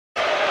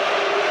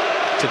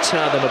to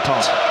tear them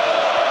apart.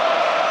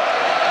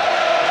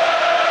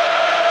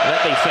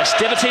 Let the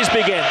festivities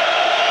begin.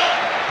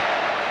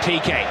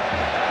 Piqué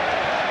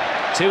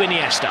to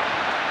Iniesta.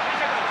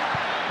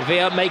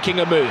 Villa making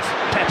a move.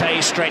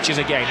 Pepe stretches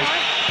again.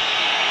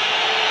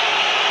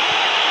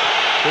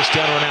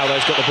 Cristiano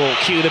Ronaldo's got the ball.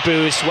 Cue the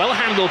boos. Well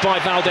handled by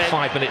Valdez.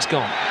 5 minutes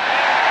gone.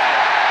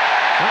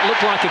 That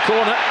looked like a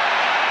corner.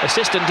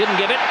 Assistant didn't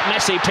give it.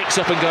 Messi picks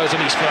up and goes on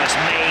his first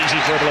mazy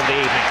dribble of the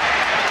evening.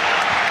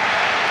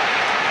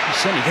 It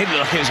certainly did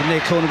look like it was a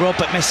near corner, Rob,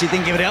 but Messi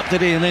didn't give it up,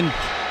 did he? And then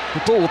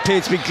the ball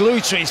appeared to be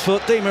glued to his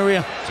foot. Di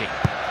Maria.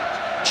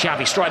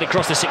 Xavi straight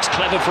across the six.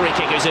 Clever free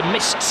kick. It was a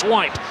missed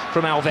swipe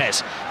from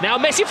Alves. Now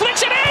Messi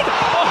flicks it in!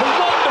 Oh,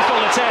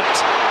 wonderful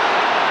attempt.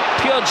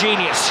 Pure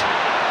genius.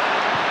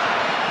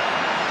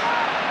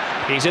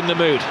 He's in the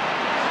mood.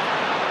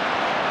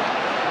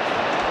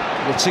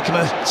 It took him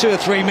 2 or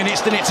 3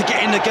 minutes, didn't it, to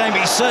get in the game, but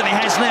he certainly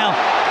has now.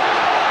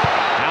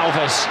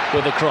 Alves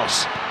with the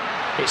cross.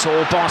 It's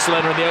all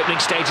Barcelona in the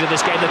opening stages of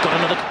this game. They've got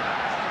another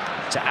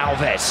to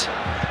Alves.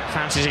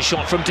 Fancies a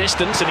shot from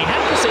distance, and he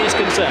had to see his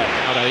concern.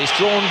 Although he's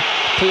drawn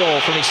Puyol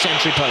from his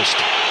century post.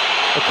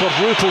 A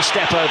quadruple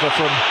step over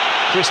from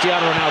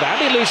Cristiano Ronaldo.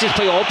 And he loses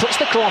Puyol, puts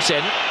the cross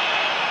in.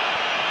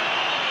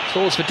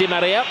 Falls for Di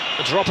Maria.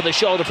 A drop of the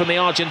shoulder from the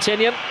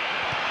Argentinian.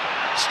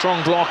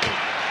 Strong block.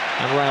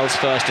 And Real's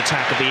first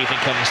attack of the evening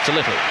comes to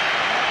little.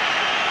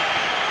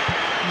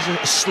 It's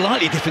a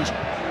slightly different.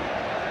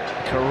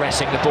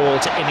 Caressing the ball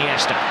to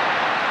Iniesta.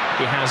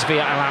 He has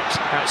Villa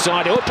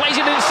outside. Oh, plays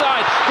it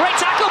inside. Great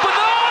tackle, but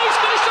no! He's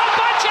finished off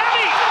by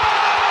Xavi!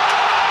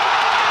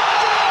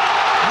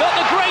 Not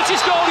the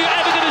greatest goal you're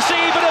ever going to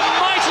see, but a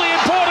mightily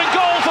important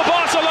goal for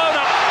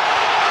Barcelona.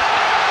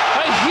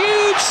 A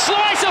huge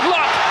slice of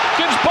luck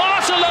gives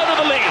Barcelona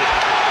the lead.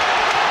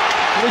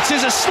 It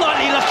is a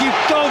slightly lucky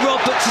goal,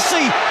 Rob, but to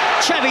see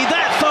Xavi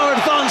that far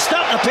advanced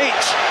up the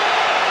pitch,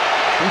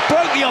 he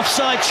broke the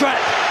offside trap.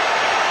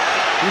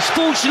 He was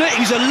fortunate, he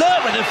was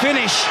alert with the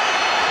finish.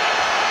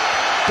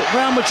 But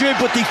Real Madrid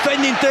were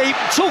defending deep.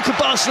 Talk of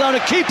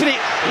Barcelona keeping it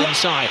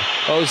inside.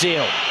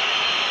 Ozil,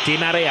 Di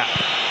Maria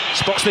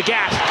spots the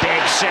gap.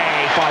 Big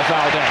save by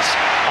Valdez.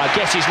 I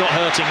guess he's not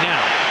hurting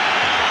now.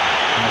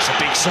 That's a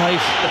big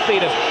save. The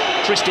feet of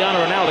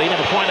Cristiano Ronaldo. You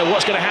never quite know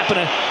what's going to happen.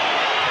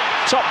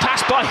 Top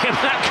pass by him.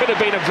 That could have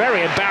been a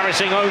very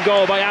embarrassing own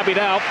goal by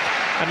Abidal.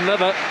 And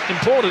another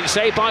important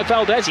save by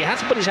Valdez. He had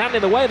to put his hand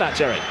in the way of that,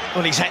 Jerry.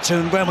 Well, he's had to,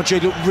 and Real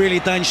Madrid look really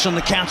dangerous on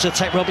the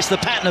counter-attack, Rob. It's the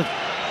pattern of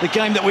the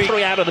game that we...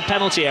 3 out of the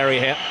penalty area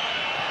here.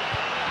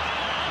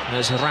 And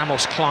as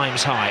Ramos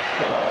climbs high.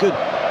 Good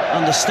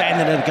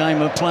understanding of the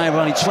game of a player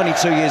only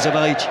 22 years of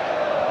age.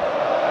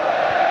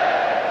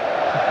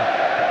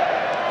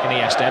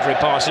 Iniesta, every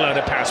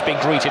Barcelona pass being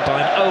greeted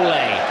by an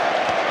Ole.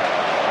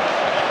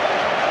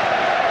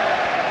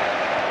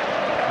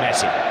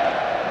 Messi.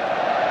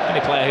 Any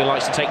player who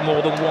likes to take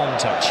more than one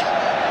touch.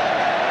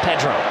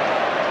 Pedro.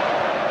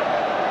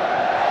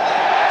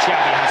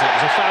 Xavi has it.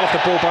 There's a foul off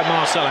the ball by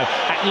Marcelo,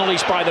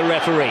 acknowledged by the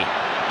referee.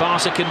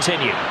 Barca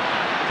continue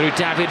through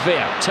David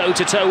Villa,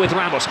 toe-to-toe with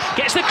Ramos.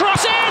 Gets the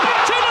cross in!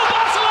 2-0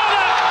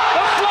 Barcelona!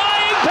 The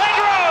flying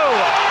Pedro!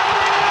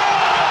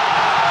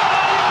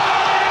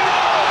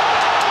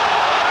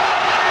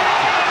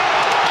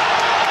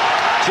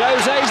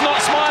 Jose's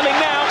not smiling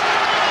now.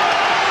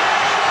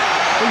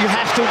 Well, you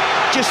have to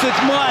just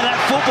admire that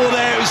football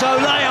there. It was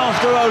Ole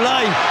after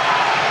Ole.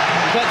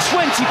 About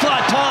 25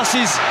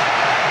 passes.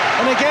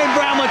 And again,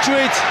 Real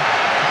Madrid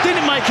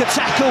didn't make a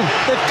tackle.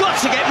 They've got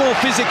to get more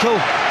physical.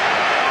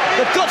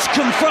 They've got to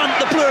confront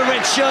the blue and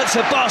red shirts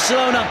of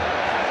Barcelona.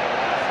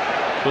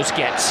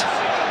 Busquets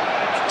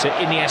to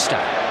Iniesta.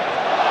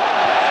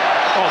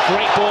 Oh,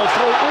 great ball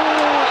through.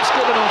 Oh, it's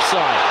given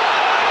offside.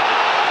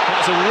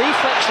 That was a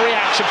reflex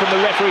reaction from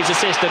the referee's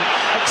assistant,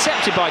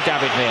 accepted by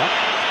David Villa.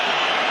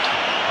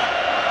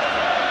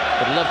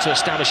 Would love to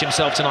establish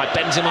himself tonight.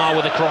 Benzema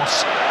with a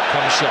cross.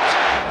 Comes shot.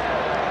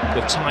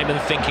 With time and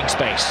thinking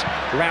space.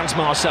 Rounds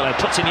Marcelo,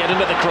 puts in yet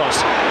another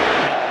cross.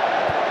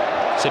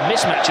 It's a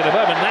mismatch at the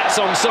moment. That's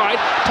onside.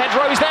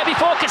 Pedro is there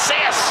before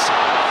Casillas.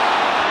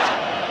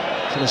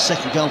 For the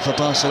second goal for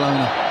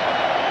Barcelona.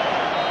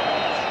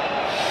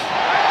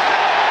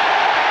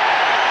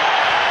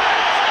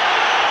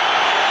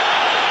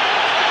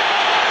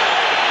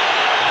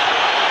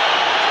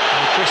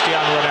 And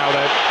Cristiano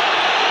Ronaldo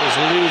is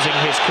losing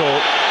his cool.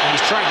 And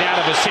he's dragged out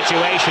of a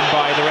situation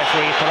by the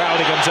referee, Raúl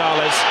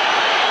González.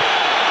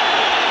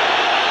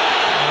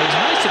 He's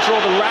managed to draw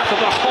the wrath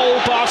of the whole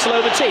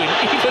Barcelona team.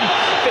 Even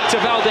Victor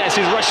Valdez,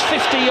 who's rushed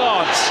 50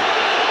 yards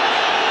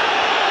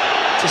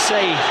to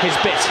say his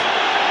bit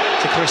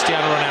to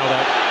Cristiano Ronaldo.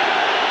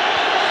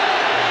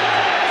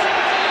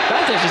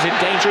 Valdez is in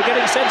danger of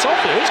getting sent off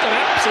here. He's gone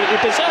absolutely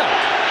berserk.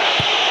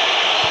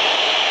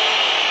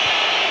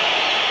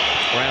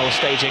 Real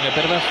staging a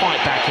bit of a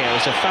fight back here.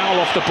 There's a foul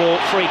off the ball,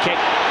 free kick,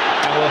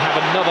 and we'll have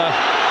another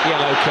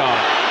yellow card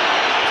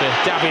to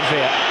David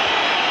Villa.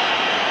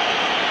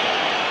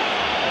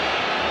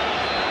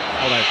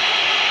 Although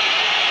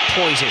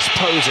poses,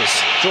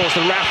 draws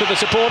the wrath of the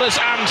supporters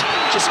and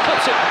just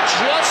cuts it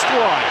just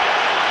wide.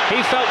 He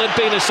felt there'd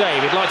been a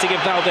save. He'd like to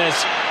give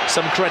Valdez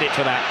some credit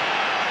for that.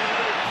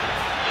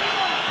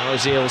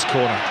 Ozil's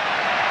corner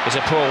is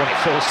a poor one. It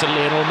falls to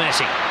Lionel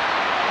Messi.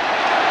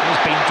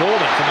 He's been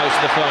dormant for most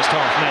of the first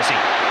half, Messi.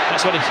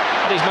 That's when he's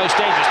at his most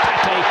dangerous.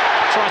 Pepe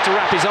tries to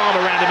wrap his arm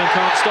around him and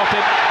can't stop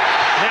him.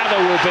 Now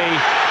there will be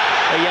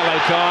a yellow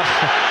card.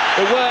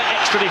 There were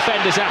extra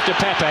defenders after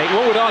Pepe.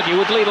 One would argue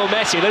with Lionel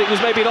Messi that it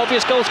was maybe an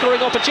obvious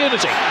goal-scoring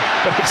opportunity,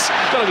 but it's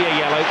got to be a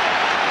yellow.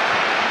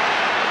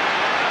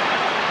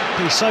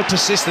 He's so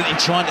persistent in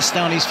trying to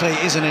stay on his feet,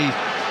 isn't he?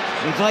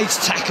 He evades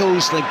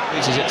tackles.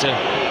 Uses it to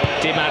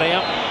Di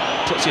Maria,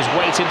 puts his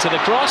weight into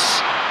the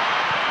cross,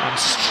 and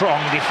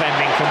strong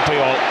defending from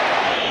Puyol.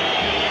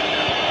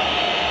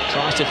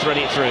 Tries to thread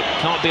it through.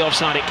 Can't be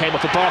offside. It came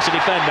off a Barca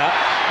defender,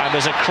 and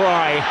there's a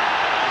cry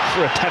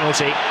for a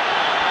penalty.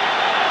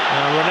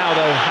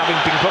 Ronaldo, having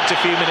been booked a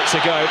few minutes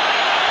ago,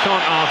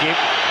 can't argue.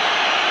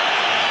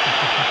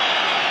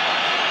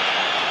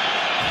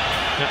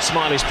 That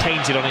smile is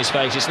painted on his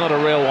face. It's not a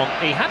real one.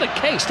 He had a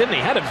case, didn't he?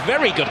 He had a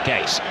very good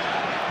case.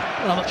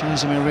 Well,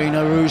 Jose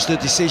Mourinho rules the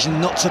decision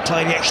not to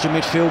play the extra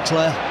midfield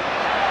player.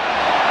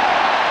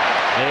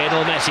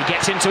 Lionel Messi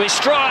gets into his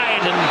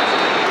stride and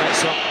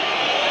that's not.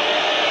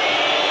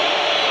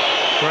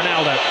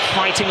 Ronaldo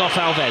fighting off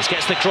Alves,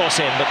 gets the cross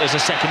in, but there's a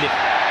second.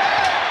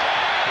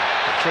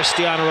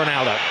 Cristiano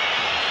Ronaldo.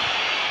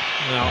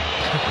 Well,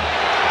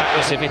 that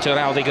was Vitor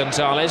Aldi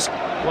Gonzalez.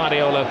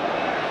 Guardiola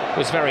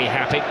was very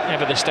happy,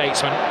 ever the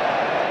statesman.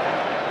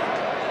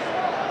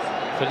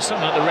 But it's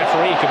something like the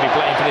referee could be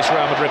blamed for this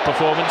Real Madrid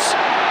performance.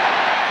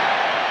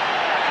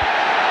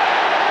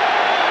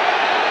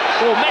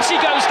 Oh, Messi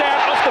goes down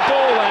off the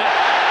ball there.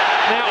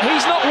 Now,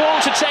 he's not one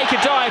to take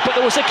a dive, but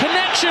there was a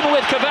connection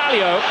with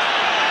Carvalho.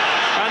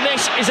 And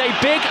this is a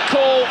big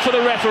call for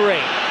the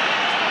referee.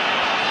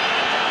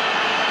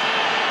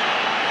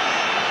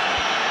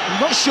 I'm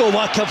not sure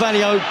why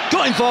Carvalho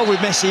got involved with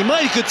Messi. He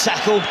made a good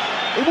tackle.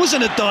 It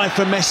wasn't a dive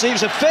from Messi. It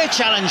was a fair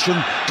challenge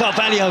from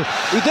Carvalho,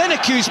 who then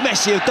accused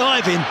Messi of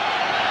diving.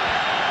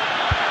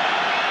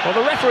 Well,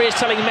 the referee is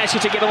telling Messi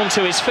to get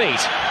onto his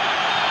feet.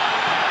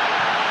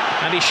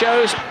 And he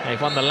shows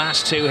they've won the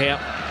last two here.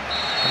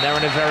 And they're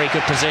in a very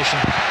good position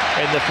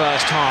in the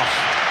first half.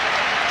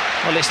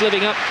 Well, it's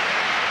living up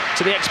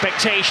to the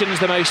expectations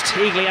the most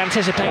eagerly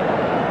anticipated.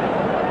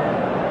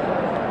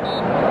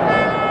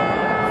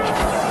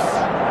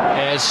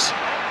 Here's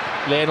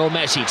Lionel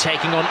Messi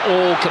taking on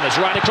all comers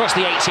right across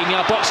the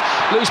 18-yard box.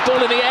 Loose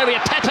ball in the area.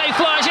 Pepe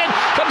flies in.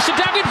 Comes to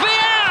David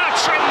Villa.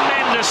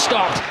 Tremendous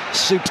stop.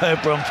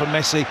 Superb run from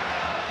Messi.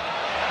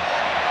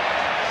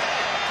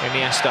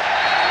 Iniesta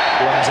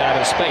runs out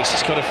of space.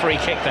 He's got a free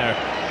kick there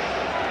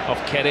off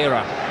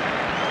Kerrera.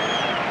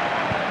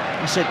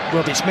 I said,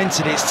 Rob, it's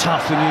mentally it's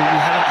tough when you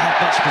haven't had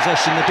much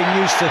possession. They've been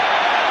used to.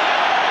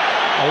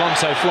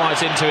 Alonso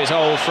flies into his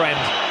old friend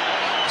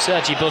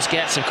Sergi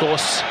Busquets, of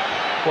course,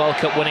 World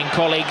Cup winning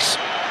colleagues.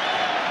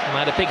 And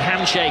had a big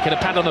handshake and a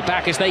pat on the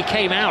back as they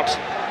came out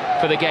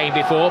for the game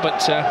before,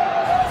 but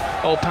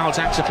old pal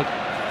Zaxafa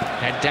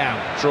head down,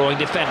 drawing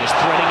defenders,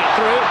 threading it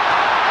through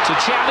to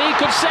Xavi,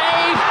 could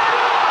save.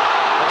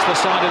 That's the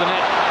side of the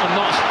net and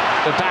not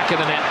the back of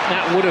the net.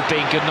 That would have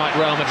been good night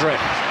Real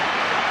Madrid.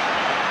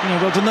 You know,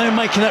 Rob, when they were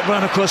making that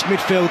run across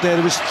midfield there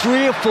was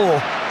 3 or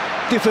 4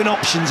 different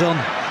options on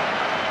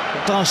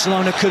that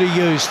Barcelona could have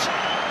used.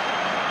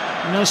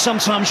 You know,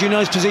 sometimes in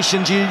those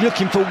positions you're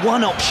looking for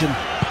one option.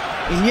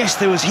 And yes,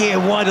 there was here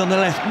wide on the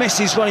left.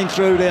 Messi's running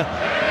through there.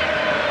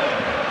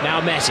 Now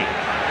Messi.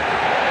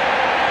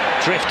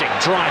 Drifting,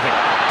 driving.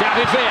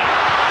 David Villa.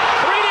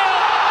 3-0.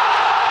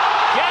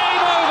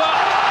 Game over.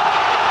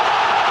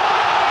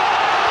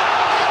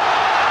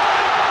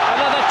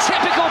 Another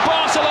typical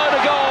Barcelona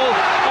goal.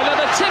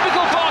 Another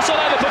typical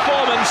Barcelona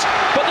performance.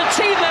 But the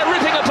team they're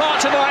ripping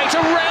apart tonight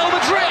are Real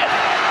Madrid.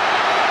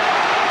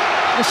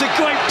 It's a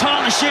great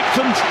partnership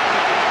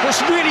that's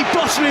really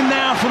blossoming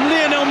now from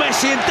Lionel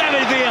Messi and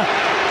David Villa.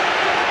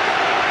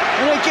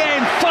 And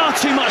again, far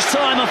too much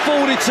time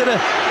afforded to the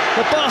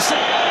Barca.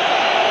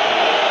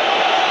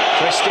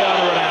 Cristiano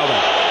Ronaldo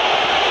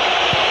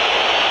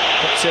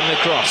puts in the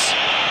cross.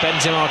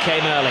 Benzema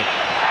came early.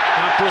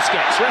 Now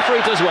Busquets,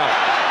 referee does well,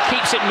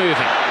 keeps it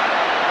moving.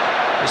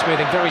 It's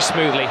moving very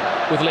smoothly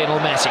with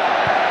Lionel Messi.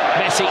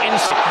 Messi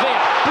inside Villa,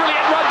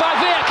 brilliant run by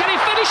Villa. Can he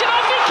finish it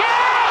off? He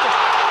can!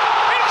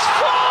 It's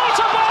 4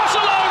 to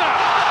Barcelona.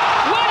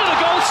 Where did the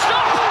goal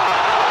stop?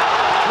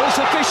 Well,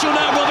 it's official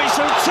now, Robbie.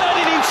 So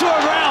turning into a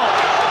rout.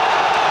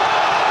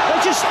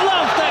 They just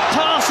love that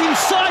pass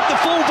inside the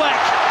fullback.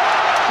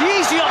 The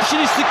easy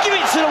option is to give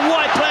it to the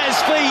wide player's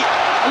feet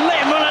and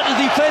let him run at the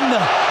defender.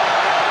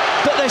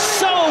 But they're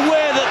so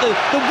aware that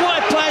the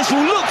wide players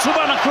will look to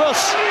run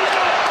across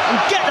and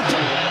get the...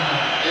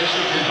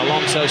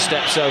 Alonso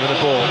steps over the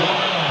ball.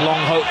 Long,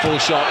 hopeful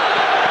shot.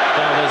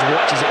 Valdez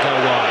watches it go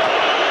wide.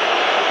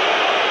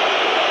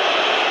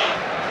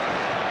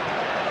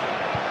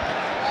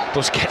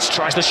 Busquets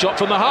tries the shot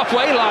from the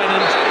halfway line,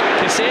 and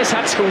Casillas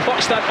had to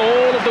watch that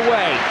all of the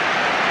way.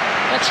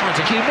 They're trying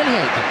to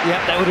humiliate them.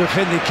 Yeah, that would have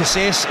offended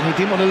Casillas, and he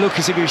didn't want to look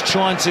as if he was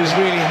trying to. He was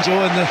really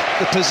enjoying the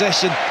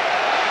possession.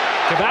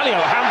 Carvalho,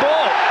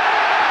 handball.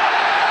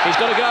 He's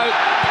got to go.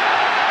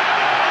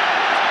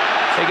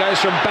 He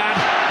goes from bad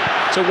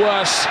to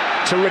worse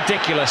to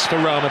ridiculous for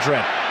Real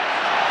Madrid.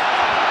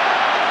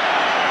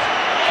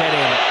 Get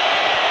in.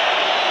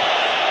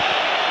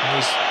 That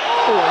was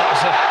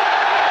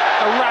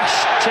a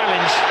rash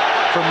challenge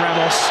from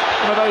Ramos.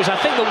 One of those, I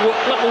think, a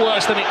little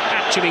worse than it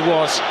actually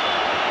was.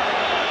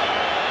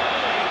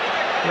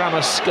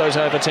 Ramos goes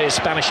over to his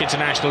Spanish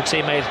international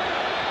teammate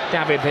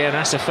David Villa and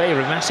asks a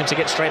favour and asks him to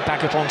get straight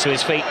back up onto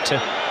his feet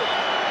to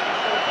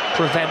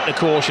prevent the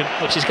caution,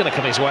 which is going to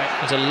come his way.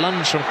 There's a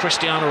lunge from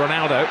Cristiano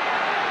Ronaldo.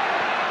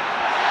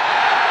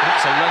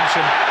 That's a lunge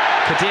from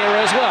Khedira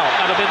as well.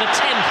 That'll be the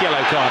 10th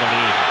yellow card of the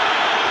evening.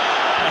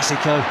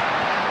 Classico.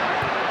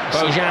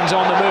 Bojan's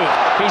on the move.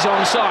 He's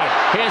onside.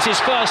 Here's his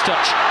first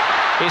touch.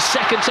 His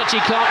second touch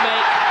he can't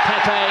make.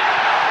 Pepe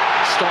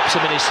stops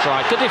him in his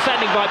stride. Good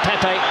defending by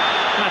Pepe.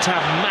 Had to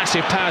have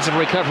massive powers of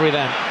recovery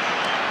then.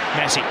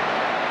 Messi.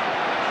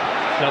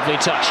 Lovely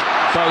touch.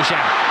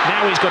 Bojan.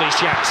 Now he's got his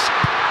chance.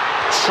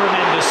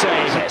 Tremendous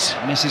save.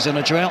 Messi's on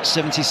a drought,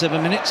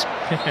 77 minutes.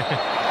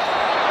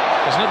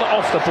 There's another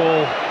off the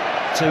ball.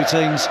 Two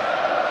teams.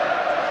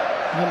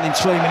 Opening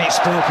 20-minute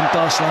spell from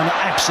Barcelona,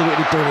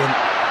 absolutely brilliant.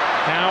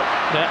 Now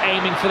they're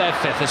aiming for their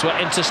fifth as we're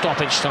into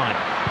stoppage time.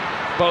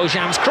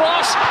 Bojan's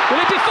cross. Will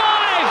it be 5?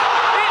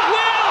 It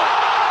will!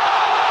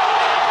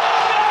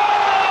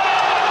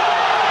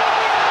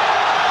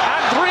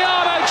 And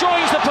Adriano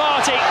joins the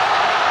party.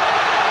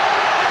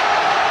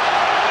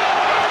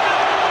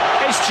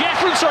 It's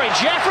Jeffrey,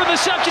 the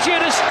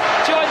substitute, has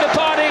joined the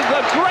party.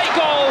 A great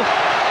goal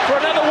for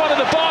another one of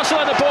the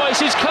Barcelona boys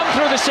who's come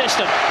through the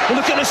system. Well,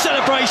 look at the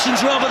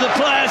celebrations, rather the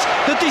players,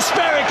 the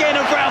despair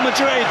again of Real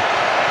Madrid.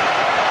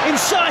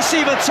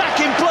 Incisive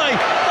attacking play,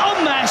 en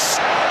masse.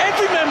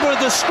 Every member of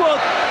the squad,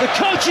 the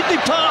coaching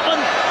department,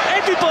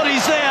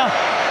 everybody's there.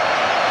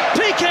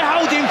 Piqué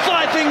holding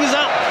 5 fingers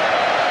up.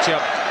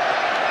 Yep.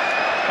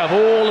 Of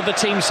all of the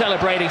teams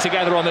celebrating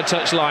together on the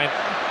touchline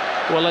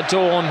will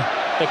adorn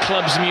the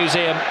club's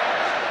museum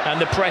and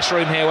the press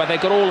room here, where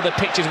they've got all of the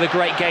pictures of the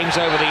great games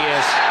over the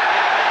years.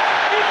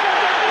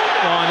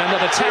 Oh, and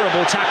another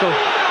terrible tackle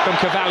from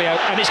Carvalho,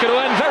 and it's going to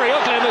end very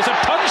ugly, and there's a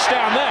punch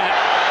down there.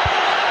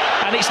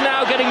 And it's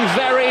now getting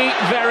very,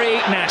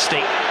 very nasty.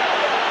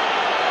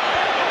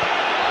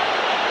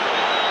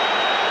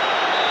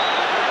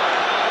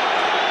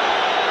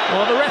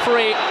 Well, the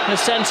referee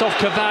has sent off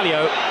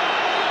Carvalho,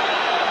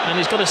 and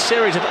he's got a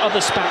series of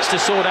other spats to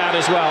sort out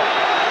as well.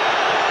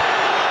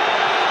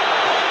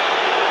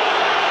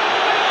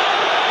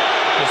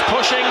 There's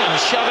pushing and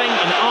shoving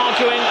and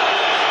arguing.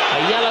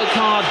 A yellow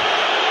card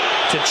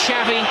to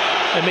Xavi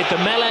amid the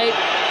melee.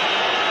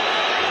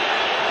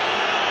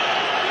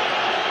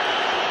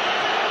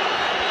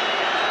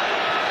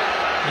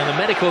 And the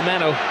medical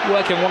men are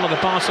working one of the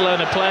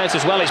Barcelona players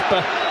as well. It's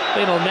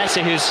Lionel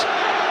Messi who's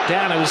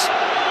down, who's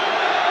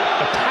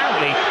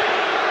apparently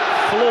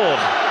flawed.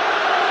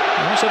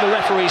 And also the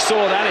referee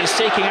saw that, is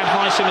seeking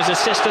advice from his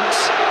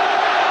assistants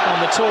on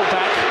the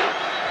talkback.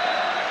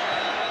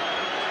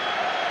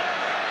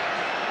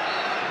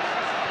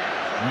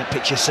 And that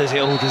picture says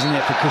it all, doesn't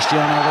it, for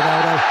Cristiano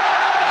Ronaldo?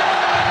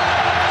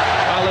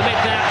 Well, amid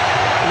that,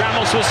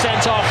 Ramos was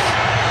sent off.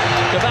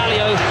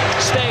 Carvalho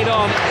stayed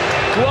on.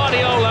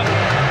 Guardiola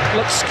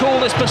looks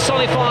cool as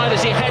personified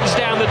as he heads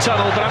down the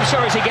tunnel, but I'm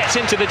sure as he gets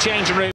into the changing room.